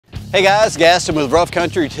Hey guys, Gaston with Rough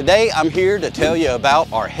Country. Today I'm here to tell you about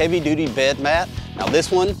our heavy duty bed mat. Now this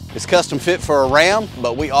one is custom fit for a Ram,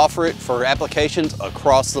 but we offer it for applications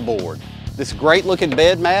across the board. This great looking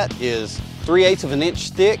bed mat is 3/8 of an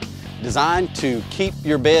inch thick, designed to keep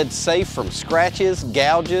your bed safe from scratches,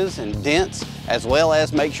 gouges, and dents, as well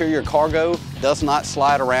as make sure your cargo does not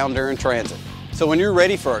slide around during transit. So when you're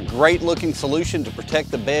ready for a great looking solution to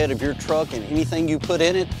protect the bed of your truck and anything you put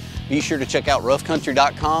in it, be sure to check out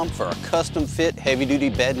roughcountry.com for a custom fit heavy duty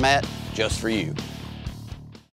bed mat just for you.